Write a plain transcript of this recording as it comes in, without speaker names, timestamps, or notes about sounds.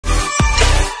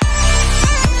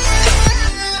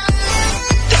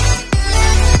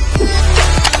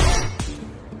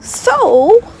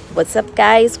What's up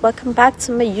guys? Welcome back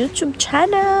to my YouTube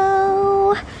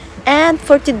channel. And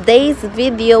for today's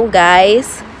video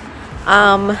guys,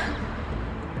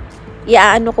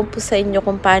 iaano ko po sa inyo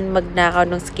kung paano magnakaw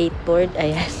ng skateboard.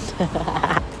 Ayan.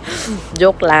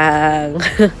 Joke lang.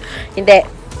 Hindi.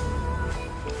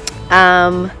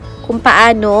 Kung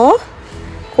paano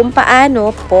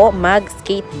po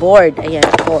mag-skateboard. Ayan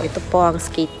po, ito po ang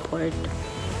skateboard.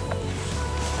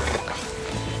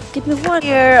 Give me one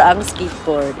here ang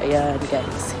skateboard. Ayan,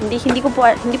 guys. Hindi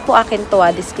po akin to,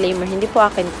 disclaimer. Hindi po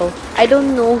akin to. I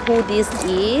don't know who this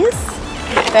is.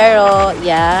 Pero,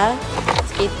 yeah.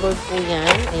 Skateboard po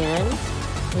yan. Ayan.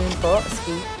 Ayan po,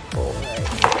 skateboard.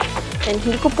 And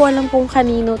hindi ko po alam kung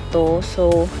kanino to.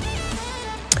 So,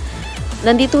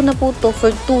 nandito na po to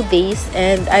for 2 days.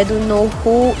 And I don't know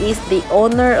who is the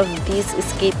owner of this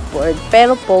skateboard.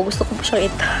 Pero po, gusto ko po siyang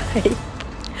itry.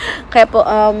 Kaya po,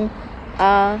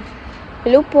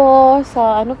 hello po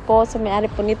sa sa may-ari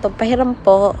po nito. Pahiram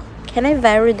po. Can I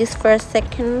borrow this for a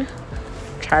second?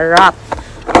 Charot.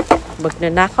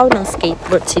 Magnanakaw ng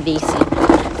skateboard si Daisy.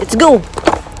 Let's go!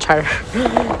 Char.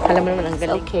 Alam mo naman ang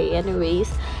galing. Okay,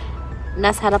 anyways.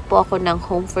 Nasa harap po ako ng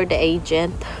home for the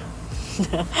agent.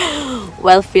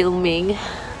 While filming.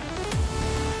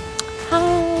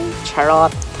 Hi!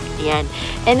 Charot. Ayan.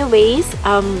 Anyways,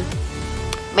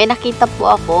 may nakita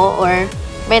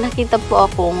po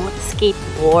akong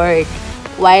skateboard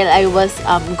while I was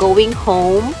going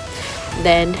home.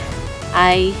 Then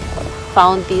I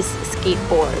found this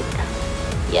skateboard.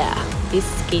 Yeah, this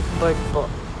skateboard po.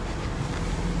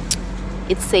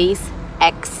 It says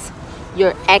X.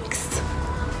 Your X.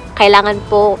 Kailangan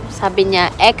po, sabi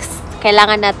niya, X.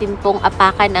 Kailangan natin pong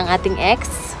apakan ang ating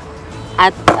X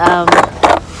at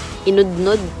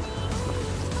inudnud.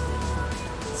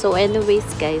 So anyways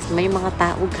guys, may mga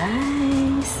tao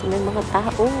guys. May mga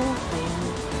tao. Ayan.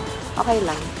 Okay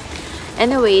lang.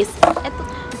 Anyways, eto,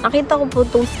 nakita ko po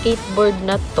itong skateboard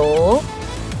na to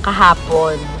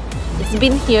kahapon. It's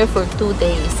been here for 2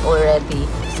 days already.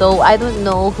 So I don't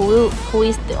know who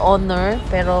is the owner.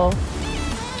 Pero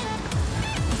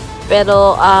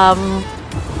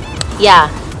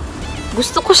yeah.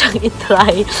 Gusto ko siyang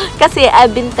itry. Kasi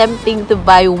I've been tempting to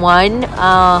buy one.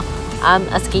 A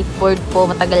skateboard po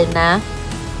matagal na.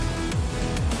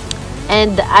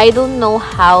 And I don't know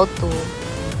how to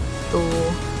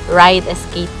ride a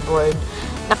skateboard.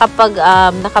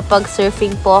 Nakapag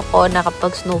surfing po ako,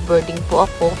 nakapag snowboarding po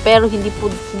ako, pero hindi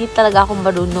talaga ako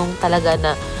marunong talaga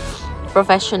na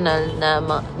professional na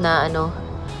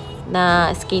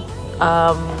skate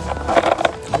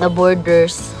na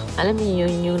boarders. Alam niyo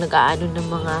yun, yung nag-aano ng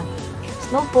mga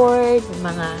snowboard,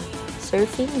 mga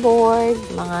surfing board,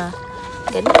 mga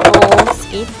ganito,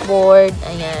 skateboard,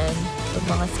 ayan, yung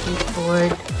mga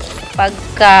skateboard.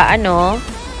 Pagka,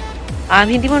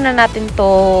 hindi mo na natin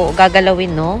to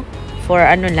gagalawin, no? For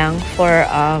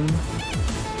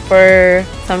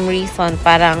some reason,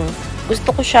 parang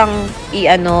gusto ko siyang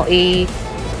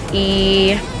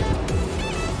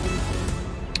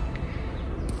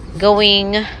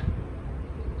gawing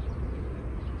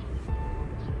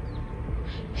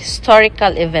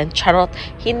historical event. Charot.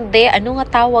 Hindi. Ano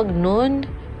nga tawag nun?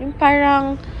 Yung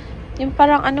parang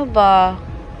ano ba?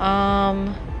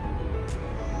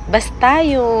 Basta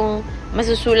yung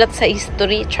masusulat sa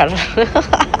history. Charot.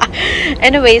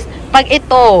 Anyways, pag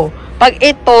ito,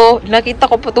 nakita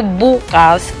ko po ito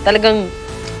bukas, talagang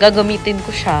gagamitin ko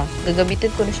siya.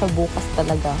 Gagamitin ko na siya bukas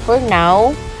talaga. For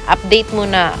now, update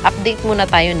muna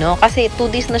tayo, no? Kasi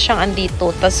 2 days na siyang andito,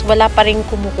 tas wala pa rin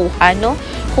kumukuha, no?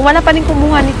 Kung wala pa rin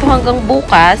kumuha nito hanggang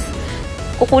bukas,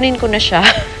 kukunin ko na siya.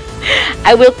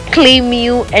 I will claim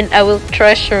you and I will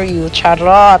treasure you.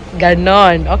 Charot.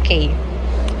 Ganon. Okay.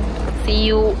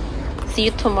 See you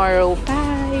tomorrow.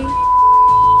 Bye.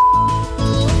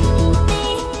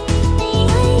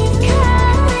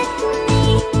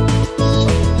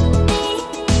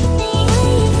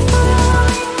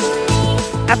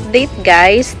 Update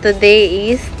guys,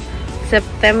 today is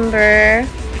September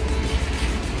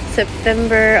 7,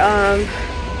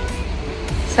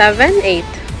 8.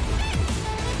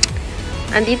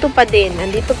 Andito pa din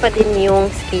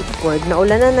yung skateboard.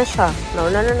 Naulanan na siya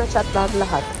at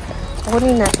lahat.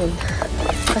 Kunin natin.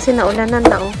 Kasi naulanan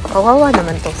na, oh. Kawawa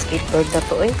naman tong skateboard na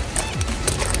to, eh.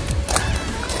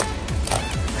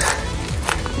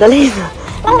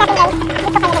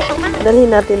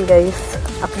 Dalhin natin guys.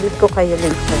 Update ko kayo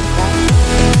later.